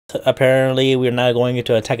Apparently, we're now going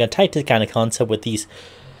into Attack on Titan kind of concept with these.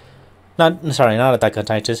 Not Attack on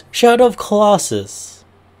Titan. Shadow of Colossus.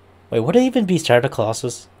 Wait, would it even be Shadow of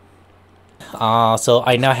Colossus? So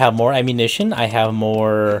I now have more ammunition. I have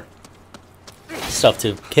more stuff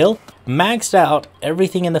to kill. Maxed out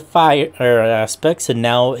everything in the fire aspects, and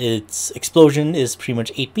now its explosion is pretty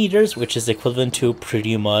much 8 meters, which is equivalent to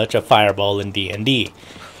pretty much a fireball in D&D.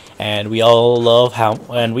 And we all know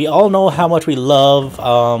how much we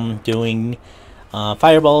love doing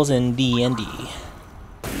fireballs in D&D.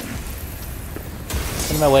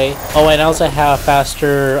 In my way. Oh, and I also have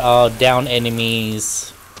faster down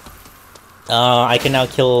enemies. I can now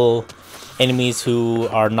kill enemies who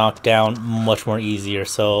are knocked down much more easier.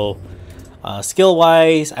 So skill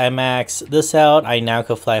wise, I max this out. I now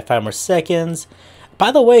can fly 5 more seconds.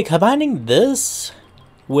 By the way, combining this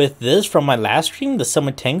with this from my last stream, the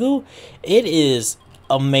Summon Tengu, it is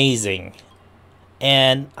amazing.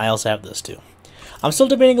 And I also have this too. I'm still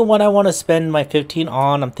debating on what I want to spend my 15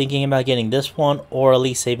 on. I'm thinking about getting this one, or at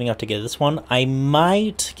least saving up to get this one. I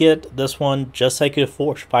might get this one just so I could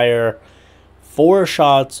force fire 4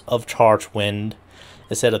 shots of charge wind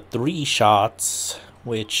instead of 3 shots,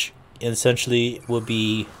 which essentially would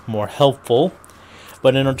be more helpful.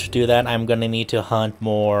 But in order to do that, I'm going to need to hunt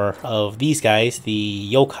more of these guys, the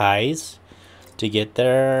yokais, to get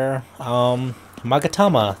their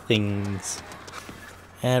Magatama things.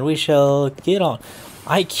 And we shall get on.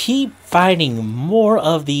 I keep finding more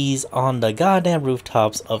of these on the goddamn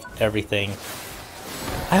rooftops of everything.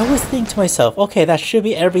 I always think to myself, okay, that should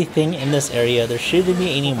be everything in this area. There shouldn't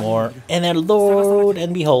be any more. And then, Lord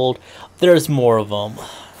and behold, there's more of them.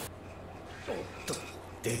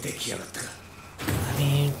 I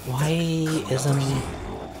mean, why isn't...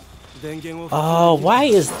 Oh, why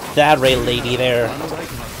is that Ray lady there?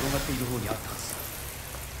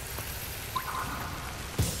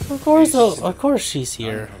 Of course she's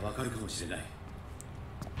here.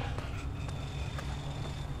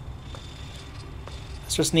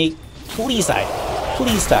 Mr. Sneak, please die.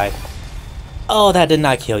 Please die. Oh, that did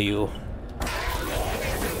not kill you.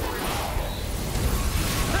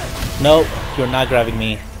 Nope, you're not grabbing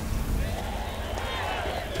me.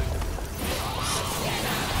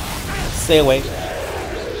 Stay awake.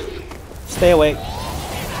 Stay awake.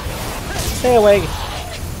 Stay awake.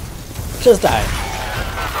 Just die.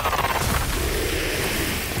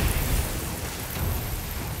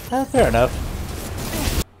 Fair enough.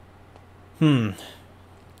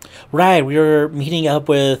 Right, we were meeting up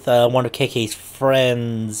with one of KK's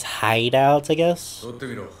friends' hideouts, I guess?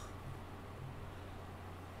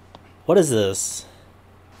 What is this?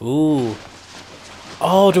 Ooh.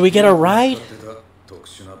 Oh, do we get a ride?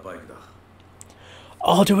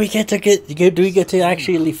 Oh, do we get to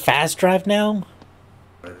actually fast drive now?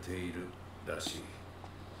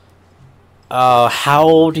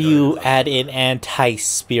 How do you add in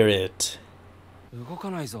anti-spirit?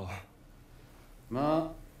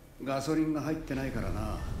 まあガソリンが入ってないから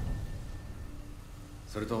な。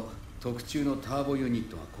それと特注のターボユニッ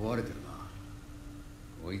トが壊れてるな。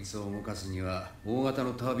こいつを動かすには大型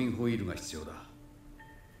のタービンホイールが必要だ。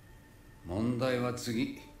問題は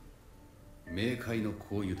次、冥界の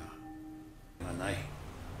香油だ。がない。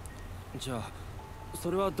じゃあ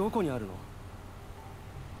それはどこにあるの？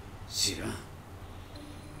知らん。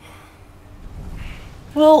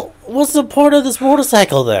 Well, what's the point of this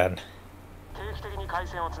motorcycle then?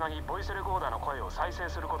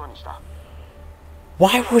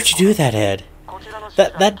 Why would you do that, Ed?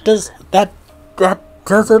 That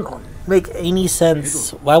doesn't make any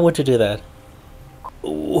sense. Why would you do that?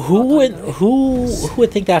 Who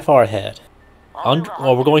would think that far ahead?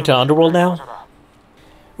 Oh, we're going to Underworld now?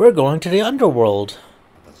 We're going to the Underworld.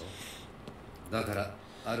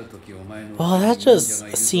 Well, that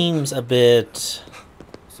just seems a bit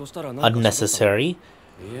unnecessary.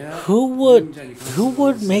 Who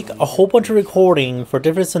would make a whole bunch of recording for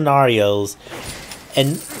different scenarios,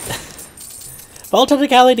 and well,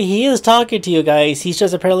 technicality, he is talking to you guys. He's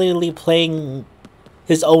just apparently playing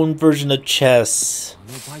his own version of chess,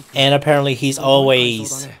 and apparently he's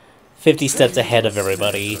always 50 steps ahead of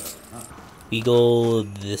everybody. We go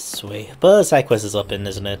this way, but side quest is open,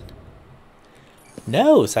 isn't it?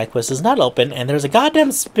 No, side quest is not open, and there's a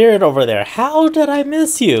goddamn spirit over there. How did I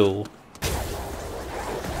miss you?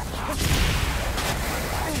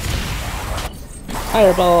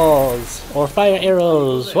 Fireballs or fire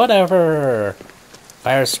arrows, whatever.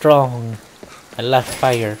 Fire strong. I love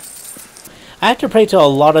fire. I have to pray to a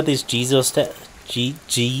lot of these Jinzo statues.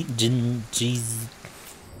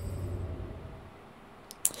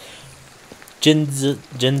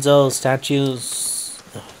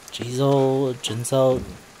 Jinzo.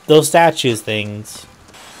 those statues things.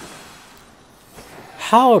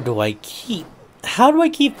 How do I keep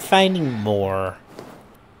finding more?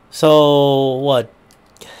 So what?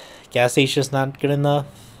 Gas station's not good enough?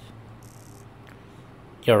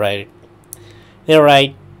 You're right. You're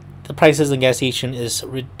right. The prices in gas station is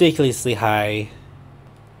ridiculously high.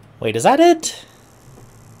 Wait, is that it?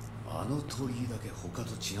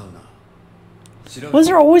 Was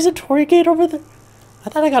there always a Torii gate over there? I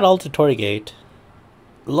thought I got all the Torii gate.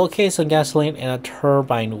 Locate some gasoline and a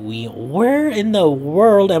turbine wheel. Where in the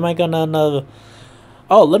world am I gonna know?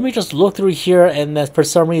 Oh, let me just look through here, and then for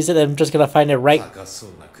some reason I'm just gonna find it right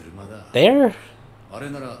there.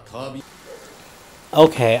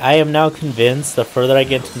 Okay, I am now convinced the further I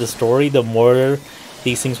get into the story, the more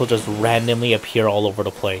these things will just randomly appear all over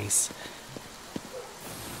the place.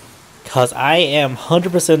 Cause I am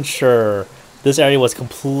 100% sure this area was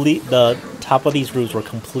the top of these roofs were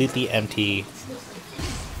completely empty.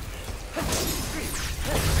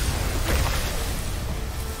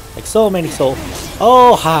 Like so many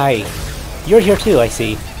Oh, hi! You're here too, I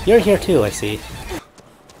see. You're here too, I see.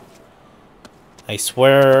 I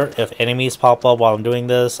swear, if enemies pop up while I'm doing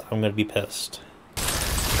this, I'm gonna be pissed.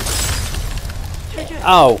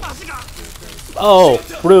 Oh! Oh,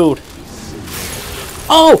 rude.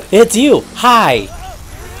 Oh, it's you! Hi!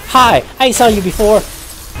 Hi! I saw you before!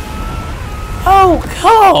 Oh,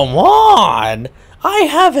 come on! I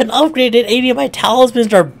haven't upgraded any of my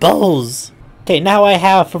talismans or bows! Okay, now I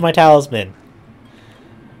have for my talisman.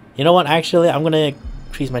 You know what? Actually, I'm gonna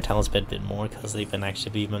increase my talisman a bit more because they've been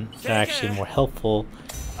actually more helpful.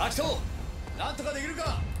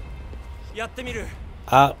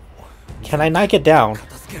 Can I not get down?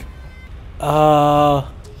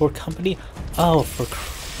 We're company. Oh, for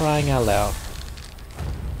crying out loud.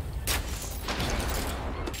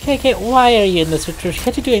 Okay, why are you in this situation?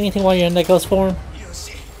 Can't you do anything while you're in that ghost form?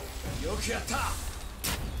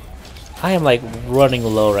 I am like running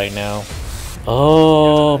low right now.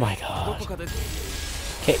 Oh my god.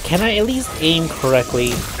 Okay, can I at least aim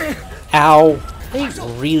correctly? Ow. I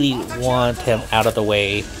really want him out of the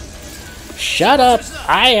way. Shut up!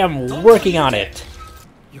 I am working on it!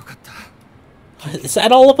 Is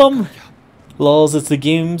that all of them? Lols, it's the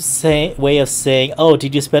game's way of saying, oh,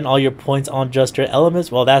 did you spend all your points on just your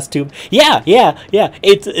elements? Well, that's too... Yeah!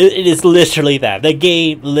 It is literally that. The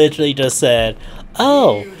game literally just said,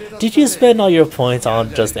 oh, did you spend all your points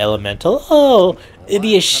on just elemental? Oh, it'd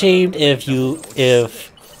be ashamed if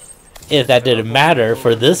that didn't matter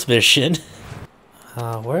for this mission.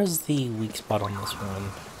 Where's the weak spot on this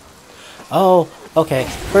one? Oh, okay.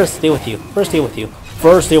 First deal with you. First deal with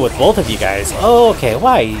both of you guys. Oh, okay.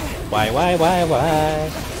 Why?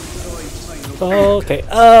 Okay.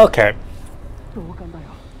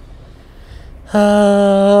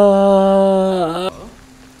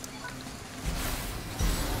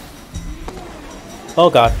 Oh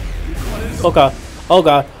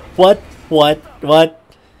god. What?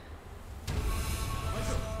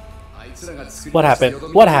 What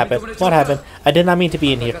happened? I did not mean to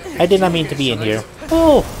be in here.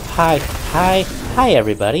 Oh, hi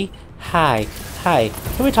everybody. Hi.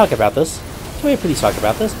 Can we talk about this? Can we please talk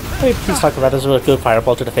about this with a good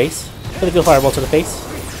fireball to the face?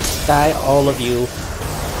 Die, all of you.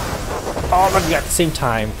 All of you at the same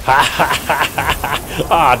time.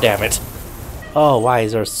 Ah, damn it. Oh, why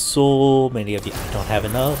is there so many of you? I don't have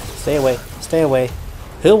enough. Stay away.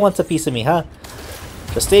 Who wants a piece of me, huh?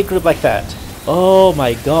 Just stay grouped like that. Oh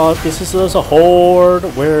my god, this is a horde.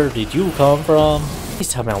 Where did you come from? Please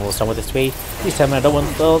tell me I'm almost done with this wave. Please tell me I'm done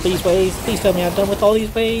with all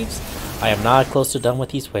these waves. I am not close to done with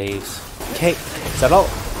these waves. Okay, is that all?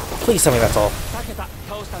 Please tell me that's all.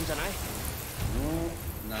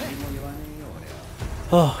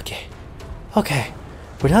 Oh, okay.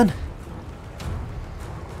 We're done.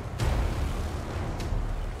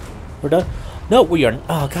 No, we are.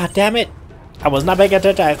 Oh, god damn it. I was not paying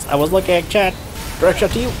attention. I was looking at chat. Direct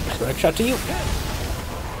shot to you.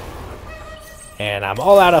 And I'm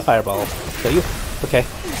all out of fireball. Kill you. Okay.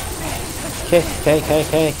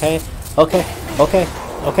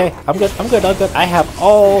 Okay. I'm good. I have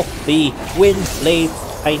all the wind blades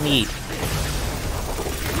I need.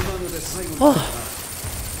 Oh.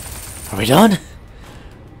 Are we done?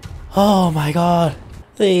 Oh my god.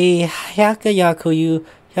 The Hyakyaku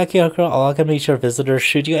all can be your visitors.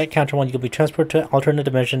 Should you encounter one, you'll be transported to an alternate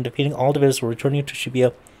dimension. Defeating all the visitors will return you to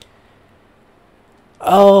Shibuya.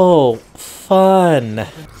 Oh, fun.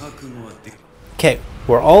 Okay,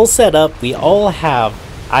 we're all set up. We all have...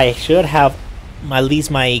 I should have at least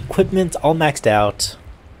my equipment all maxed out.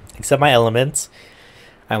 Except my elements.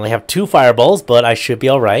 I only have 2 fireballs, but I should be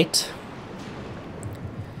alright.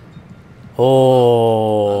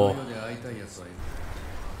 Oh.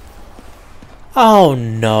 Oh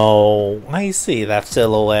no. I see that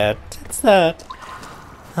silhouette. It's that.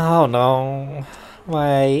 Oh no.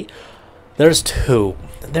 Why? There's two.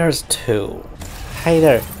 There's two. Hey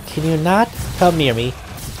there. Can you not come near me?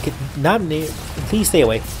 Not near. Please stay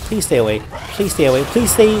away. Please stay away. Please stay away.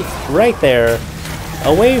 Please stay right there.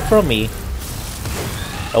 Away from me.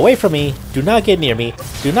 Away from me. Do not get near me.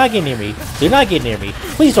 Do not get near me. Do not get near me.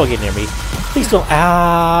 Please don't get near me. Please don't.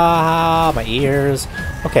 Ah, my ears.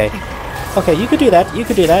 Okay. Okay, you could do that. You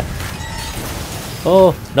could do that.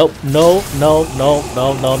 Oh, nope. No, no, no,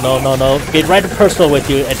 no, no, no, no, no. Get right personal with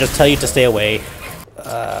you and just tell you to stay away.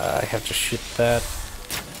 I have to shoot that.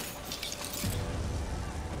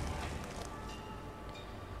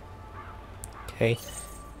 Okay.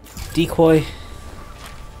 Decoy.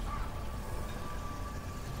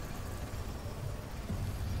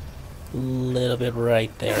 Little bit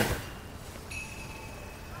right there.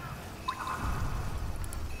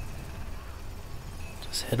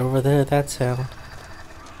 Just head over there, that sound.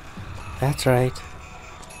 That's right.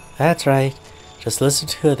 That's right. Just listen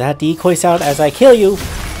to that decoy sound as I kill you.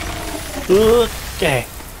 Okay.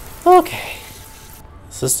 Okay.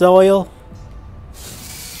 Is this the oil?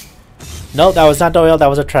 No, that was not the oil, that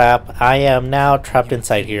was a trap. I am now trapped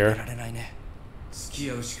inside here.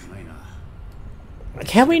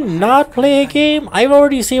 Can we not play a game? I've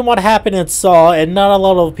already seen what happened in Saw, and not a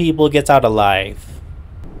lot of people gets out alive.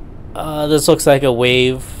 This looks like a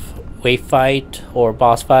wave fight or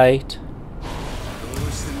boss fight.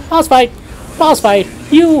 Boss fight! Boss fight!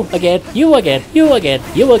 You again! You again! You again!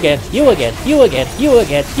 You again! You again! You again! You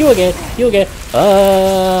again! You again! You again!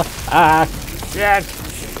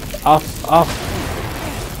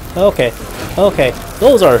 Off. Okay. Okay.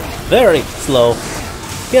 Those are very slow.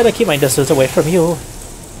 Gotta keep my distance away from you.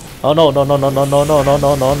 Oh no, no, no, no, no, no, no, no,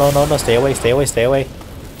 no, no, no, no, no, stay away, stay away, stay away.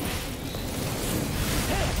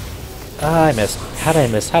 Ah, I missed. How'd I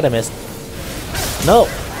miss? How'd I miss? No,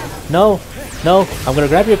 no, no, I'm gonna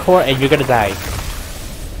grab your core and you're gonna die.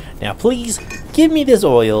 Now please, give me this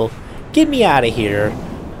oil. Get me out of here.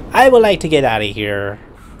 I would like to get out of here.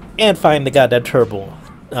 And find the goddamn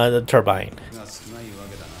the turbine.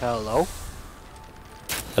 Hello?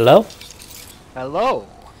 Hello? Hello?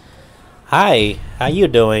 Hi, how you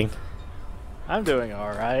doing? I'm doing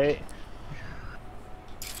alright.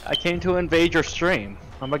 I came to invade your stream.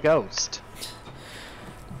 I'm a ghost.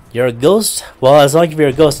 You're a ghost? Well, as long as you're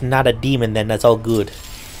a ghost and not a demon, then that's all good.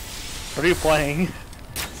 What are you playing?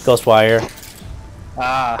 Ghostwire.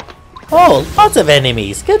 Ah. Oh, lots of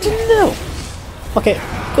enemies. Good to know. Okay,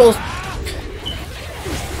 ghost.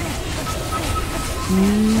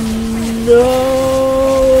 No.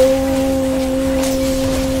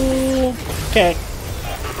 Okay.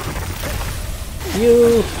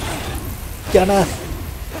 You gonna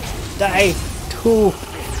die too.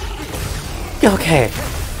 Okay.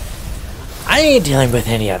 I ain't dealing with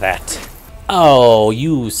any of that. Oh,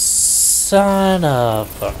 you son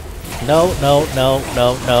of a... No, no, no,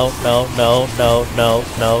 no, no, no, no, no, no,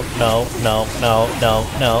 no, no, no, no, no,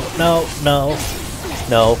 no, no, no,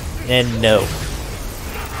 no, and no.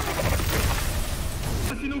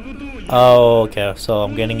 Oh, okay, so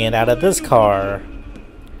I'm getting it out of this car.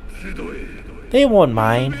 They won't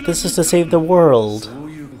mind. This is to save the world.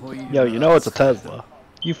 Yo, you know it's a Tesla.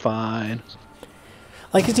 You fine.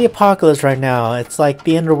 Like, it's the apocalypse right now. It's like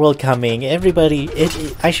the end of the world coming. Everybody...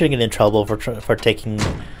 I shouldn't get in trouble for taking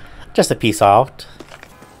just a piece out.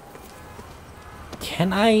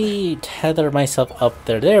 Can I tether myself up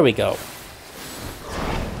there? There we go.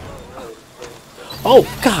 Oh,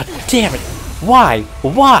 god damn it! Why?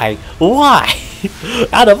 Why? Why?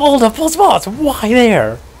 Out of all the spots, why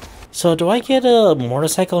there? So do I get a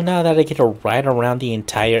motorcycle now that I get to ride around the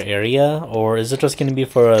entire area? Or is it just going to be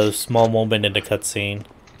for a small moment in the cutscene?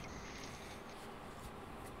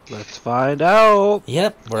 Let's find out.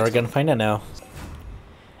 Yep, we're going to find out now.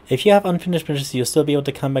 If you have unfinished missions, you'll still be able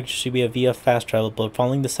to come back to Shibuya via fast travel, but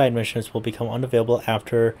following the side missions will become unavailable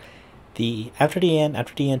after the end,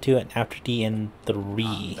 after the end 2, and after the end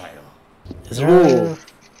 3. Is there... Ooh.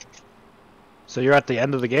 So you're at the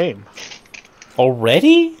end of the game.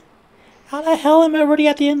 Already? How the hell am I already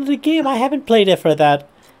at the end of the game? I haven't played it for that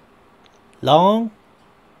long.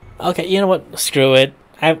 Okay, you know what? Screw it.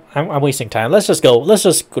 I'm wasting time. Let's just go. Let's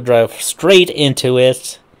just go drive straight into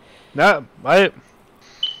it. No,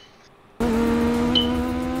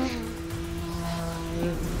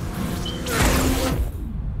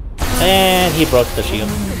 And he broke the shield.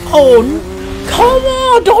 Oh, come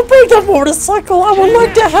on! Don't break the motorcycle! I would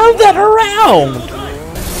like to have that around!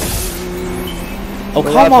 Oh,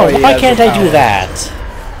 Well, come on! why Why can't I do that?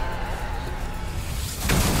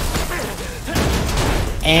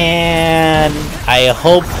 And I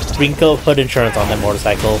hope Rinko put insurance on that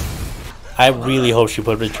motorcycle. I really hope she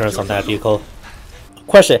put insurance on that vehicle.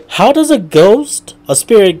 Question: how does a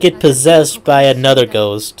spirit get possessed by another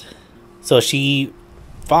ghost? So she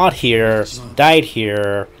fought here, died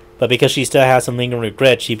here, but because she still has some lingering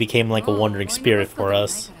regret, she became like a wandering spirit for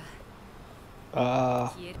us.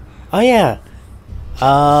 Oh yeah.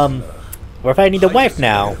 We're finding the wife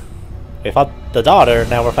now. We fought the daughter,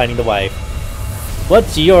 now we're finding the wife.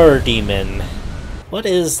 What's your demon? What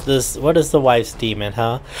is this? What is the wife's demon,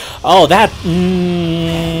 huh? Oh, that.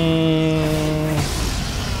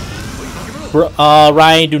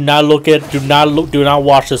 Ryan, do not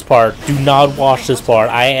watch this part. Do not watch this part.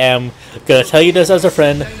 I am gonna tell you this as a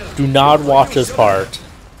friend. Do not watch this part.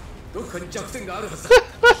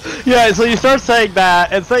 Yeah, so you start saying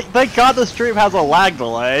that, and thank God the stream has a lag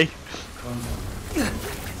delay.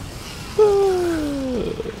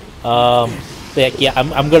 Yeah,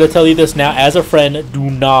 I'm gonna tell you this now as a friend. Do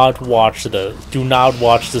not watch the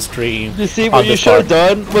stream. You see, what you should have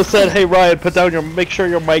done was said, "Hey Ryan, make sure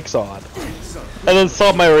your mic's on," and then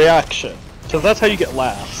saw my reaction, because that's how you get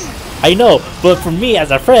laughs. I know, but for me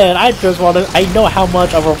as a friend, I know how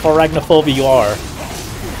much of a arachnophobe you are.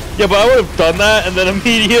 Yeah, but I would have done that and then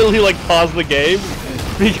immediately like paused the game,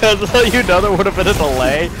 because you know there would have been a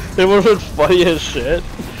delay. It would have been funny as shit.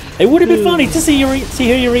 It would have been funny to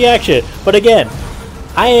hear your reaction, but again,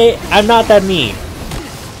 I'm not that mean.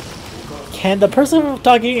 Can the person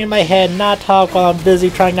talking in my head not talk while I'm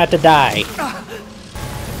busy trying not to die?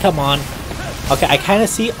 Come on. Okay, I kind of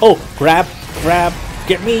see. Oh, grab,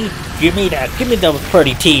 give me the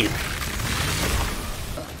pretty teeth.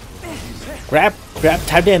 Grab,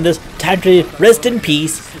 time to end this. Time to rest in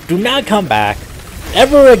peace. Do not come back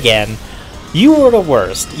ever again. You were the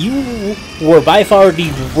worst. You were by far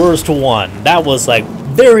the worst one. That was like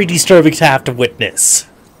very disturbing to have to witness.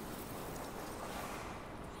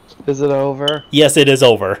 Is it over? Yes, it is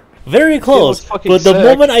over. Very close. But the sick.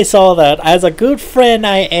 moment I saw that, as a good friend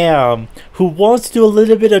I am, who wants to do a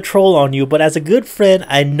little bit of troll on you, but as a good friend,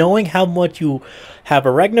 and knowing how much you have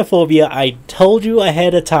arachnophobia, I told you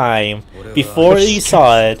ahead of time, before you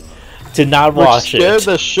saw it, to not watch it. Scared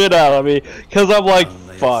the shit out of me, because I'm like,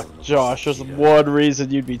 fuck, Josh, there's one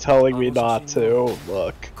reason you'd be telling me not to.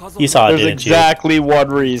 Look. You saw it, There's didn't you? exactly one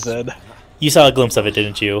reason. You saw a glimpse of it,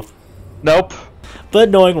 didn't you? Nope. But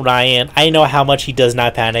knowing Ryan, I know how much he does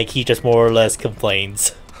not panic, he just more or less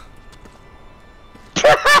complains.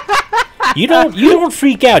 You don't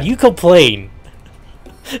freak out, you complain.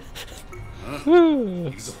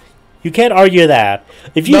 You can't argue that.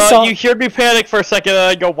 If you saw, you heard me panic for a second and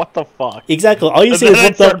I go, what the fuck? Exactly. All you And say is then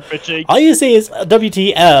what I start bitching. All you say is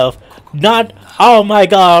WTF, not oh my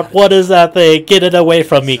god, what is that thing? Get it away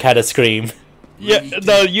from me kind of scream. Yeah,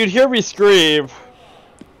 no, you'd hear me scream.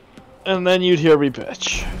 And then you'd hear me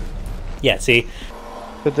bitch. Yeah, see?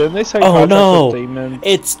 But then they say, oh no,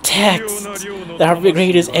 it's text. They're our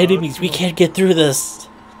greatest enemies. We can't get through this.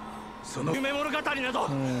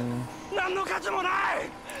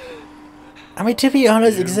 I mean, to be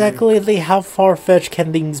honest, exactly how far-fetched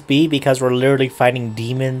can things be? Because we're literally fighting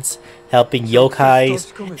demons, helping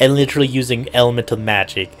yokais, and literally using elemental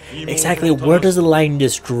magic. Exactly where does the line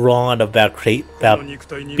is drawn about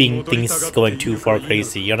being things going too far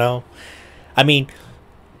crazy, you know? I mean,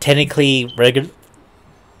 technically,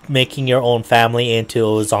 making your own family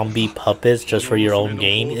into zombie puppets just for your own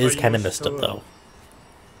gain is kind of messed up, though.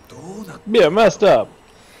 Yeah, messed up.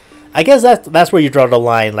 I guess that's where you draw the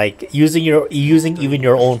line, like using even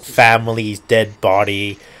your own family's dead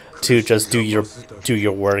body to just do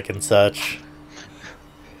your work and such.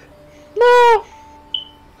 No.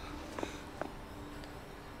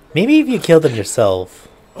 Maybe if you kill them yourself.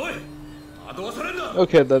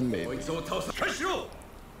 Okay, then maybe.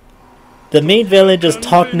 The main villain just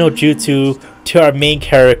talked no jutsu to our main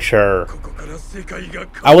character.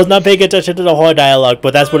 I was not paying attention to the whole dialogue,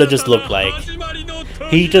 but that's what it just looked like.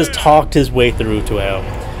 He just talked his way through to him.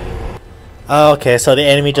 Okay, so the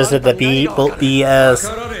enemy just did the BS.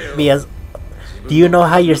 Do you know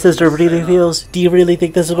how your sister really feels? Do you really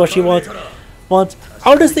think this is what she wants?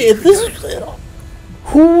 Honestly, if this,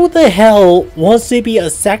 who the hell wants to be a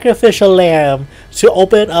sacrificial lamb to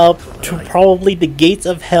open up to probably the gates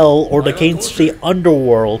of hell or the gates of the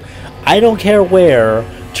underworld? I don't care where,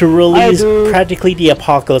 to release practically the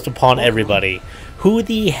apocalypse upon everybody. Who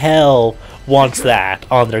the hell wants that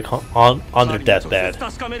on their deathbed?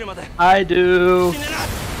 I do.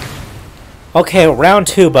 Okay, round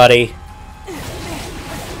 2, buddy.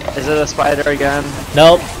 Is it a spider again?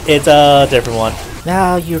 Nope, it's a different one.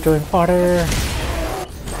 Now you're doing water.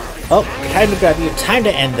 Oh, time to grab you. Time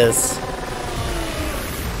to end this.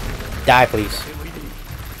 Die, please.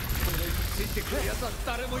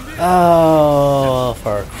 Oh,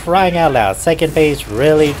 for crying out loud. Second phase,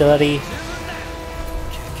 really, buddy?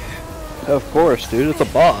 Of course, dude. It's a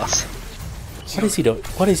boss. What is he doing?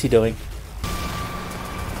 What is he doing?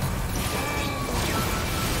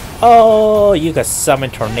 Oh, you can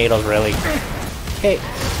summon tornadoes, really? Okay,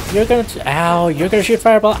 you're gonna. Ow, you're gonna shoot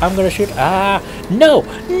fireball. I'm gonna shoot. Ah, no!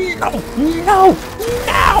 No! No!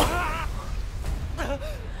 No!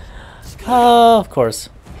 Oh, of course.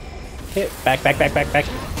 Okay, back.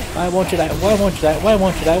 Why won't you die? Why won't you die? Why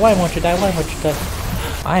won't you die? Why won't you die? Why won't you die?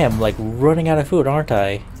 I am like running out of food, aren't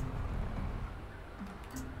I?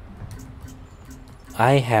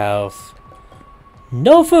 I have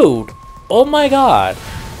no food. Oh my god.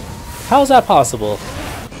 How is that possible?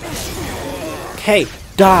 Okay,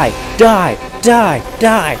 die.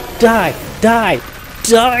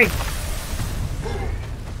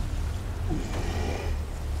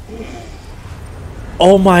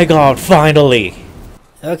 Oh my god, finally.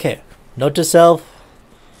 Okay, note to self.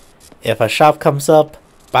 If a shop comes up,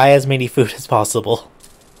 buy as many food as possible.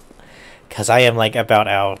 Cause I am like about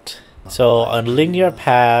out. So on linear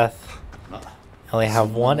path, I only have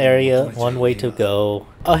one area, one way to go.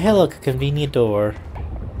 Oh hey look, a convenient door.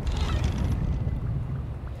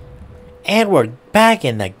 And we're back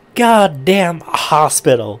in the goddamn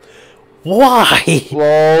hospital. Why?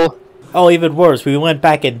 Lol. Oh, even worse, we went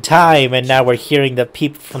back in time and now we're hearing the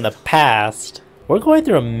people from the past. We're going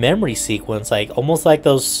through a memory sequence, like almost like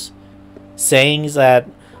those sayings that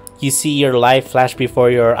you see your life flash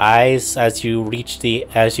before your eyes as you reach the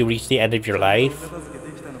end of your life.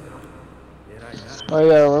 Oh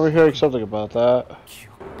yeah, I remember hearing something about that.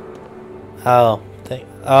 Oh,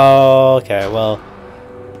 oh, okay, well.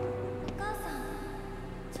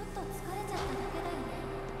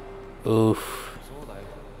 Oof.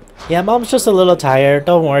 Yeah, mom's just a little tired.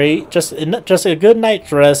 Don't worry. Just a good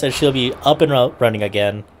night's rest and she'll be up and running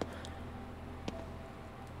again.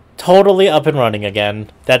 Totally up and running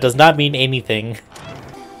again. That does not mean anything.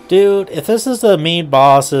 Dude, if this is the main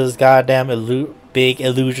boss's goddamn big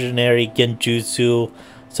illusionary genjutsu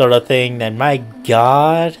sort of thing, then my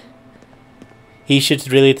god. He should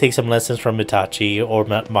really take some lessons from Itachi or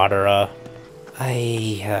Madara.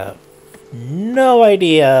 I have no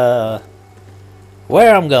idea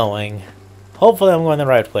where I'm going. Hopefully I'm going the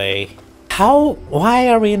right way. Why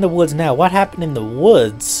are we in the woods now? What happened in the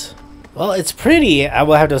woods? Well, it's pretty, I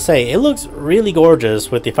will have to say. It looks really gorgeous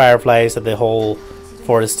with the fireflies and the whole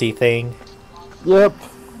foresty thing. Yep.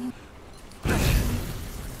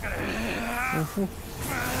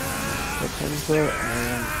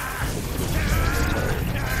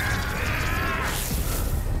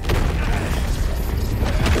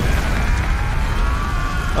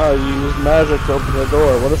 Oh, you used magic to open the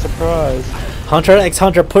door. What a surprise. Hunter x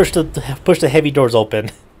Hunter pushed the heavy doors open.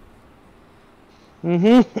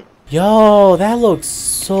 Mm-hmm. Yo, that looks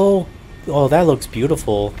so... Oh, that looks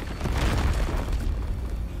beautiful.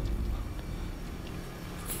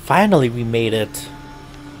 Finally, we made it.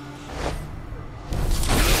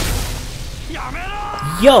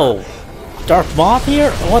 Yo! Dark Moth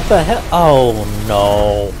here? What the hell? Oh,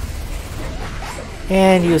 no.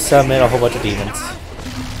 And you summon a whole bunch of demons.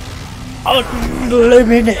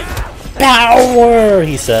 Unlimited power,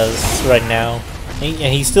 he says right now.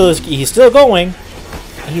 And he's still going.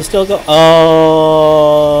 He's still go.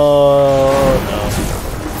 Oh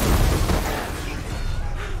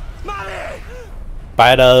no!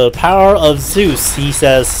 By the power of Zeus, he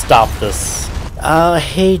says, "Stop this."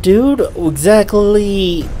 Hey, dude.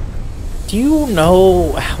 Exactly. Do you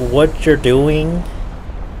know what you're doing?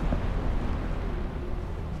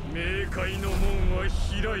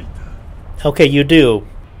 Okay, you do.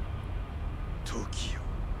 Tokyo.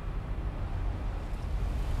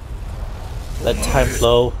 Let time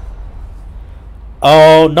flow.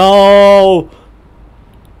 Oh no!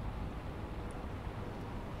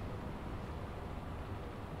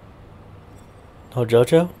 No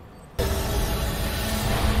Jojo?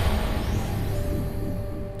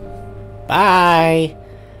 Bye!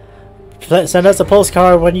 Send us a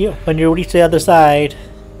postcard when you reach the other side.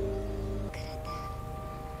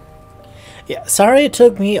 Yeah, sorry it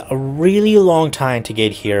took me a really long time to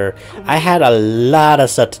get here. I had a lot of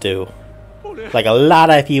stuff to do. Like, a lot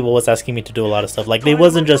of people was asking me to do a lot of stuff. Like, it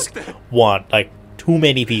wasn't just one. Like, too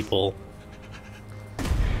many people.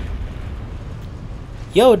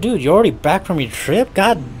 Yo, dude, you're already back from your trip?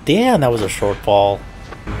 God damn, that was a shortfall.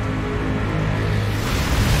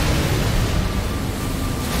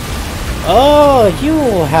 Oh,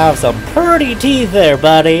 you have some pretty teeth there,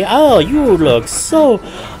 buddy. Oh, you look so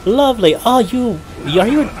lovely. Oh, you're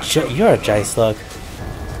a Jai Slug.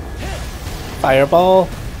 Fireball.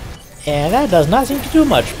 And that does not seem to do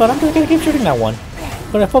much, but I'm just gonna keep shooting that one.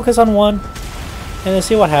 I'm gonna focus on one, and then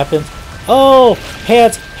see what happens. Oh!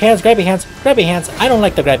 Hands! Hands! Grabby hands! Grabby hands! I don't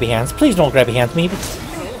like the grabby hands. Please don't grabby hand me.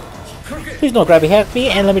 Please don't grabby hand me,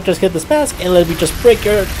 and let me just hit this mask, and let me just break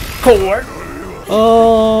your core.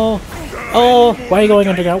 Oh! Oh! Why are you going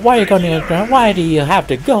underground? Why are you going underground? Why do you have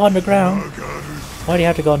to go underground? Why do you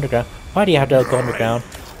have to go underground? Why do you have to go underground?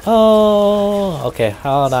 Oh! Okay,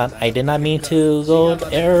 hold on. I did not mean to go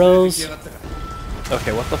with arrows.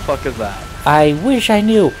 Okay, what the fuck is that? I wish I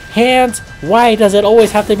knew. Hands? Why does it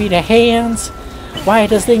always have to be the hands? Why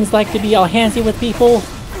does things like to be all handsy with people?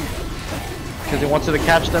 Because he wants you to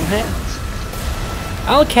catch them hands.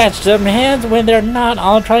 I'll catch them hands when they're not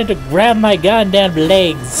all trying to grab my goddamn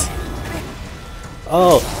legs.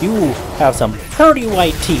 Oh, you have some pretty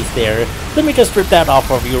white teeth there. Let me just rip that off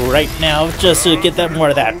of you right now, just to get that more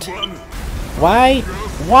of that. Why?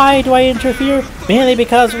 Why do I interfere? Mainly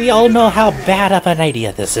because we all know how bad of an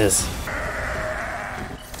idea this is.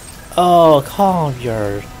 Oh, calm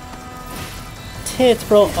your tits,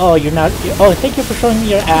 bro. Oh, you're not. Oh, thank you for showing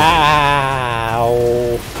me your.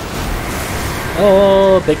 Ow.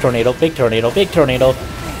 Oh, big tornado, big tornado, big tornado.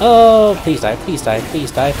 Oh, please die, please die, please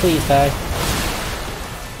die, please die.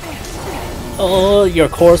 Oh, your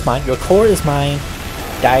core is mine, your core is mine.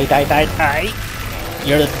 Die, die, die, die.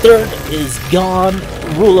 Your third is gone.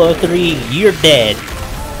 Rule of 3, you're dead.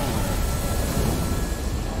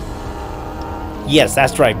 Yes,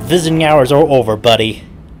 that's right. Visiting hours are over, buddy.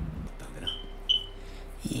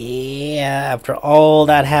 Yeah, after all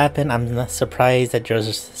that happened, I'm not surprised that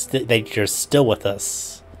you're still with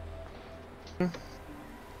us.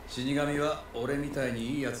 死神は俺みたい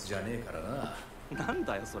にいいやつじゃねえからな。なん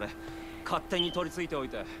だよそれ。勝手に取り付いておい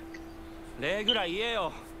て。礼ぐらい言え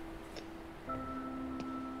よ。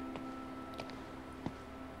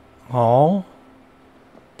Oh,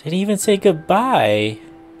 did he even say goodbye?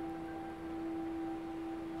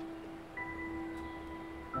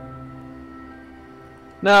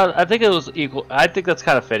 No, I think it was equal. I think that's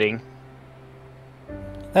kind of fitting.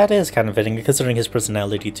 That is kind of fitting, considering his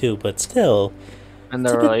personality too, but still. And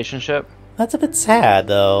their relationship. That's a bit sad,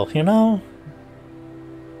 though, you know?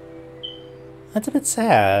 That's a bit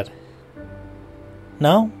sad.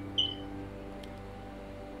 No?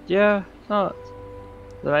 Yeah, not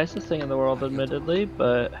the nicest thing in the world, admittedly,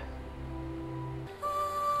 but...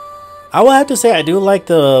 I will have to say I do like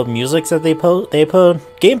the music that they put.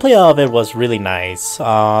 Gameplay of it was really nice.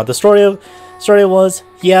 The story was,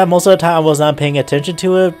 yeah, most of the time I was not paying attention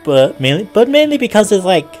to it, but mainly because it's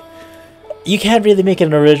like you can't really make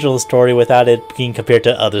an original story without it being compared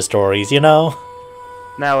to other stories, you know?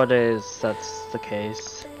 Nowadays, that's the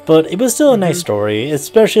case. But it was still a nice story,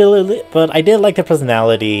 especially. But I did like the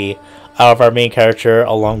personality of our main character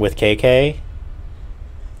along with KK.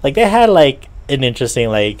 Like they had like an interesting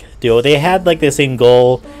like duo. They had like the same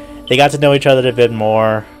goal. They got to know each other a bit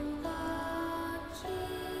more.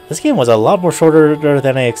 This game was a lot more shorter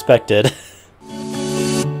than I expected.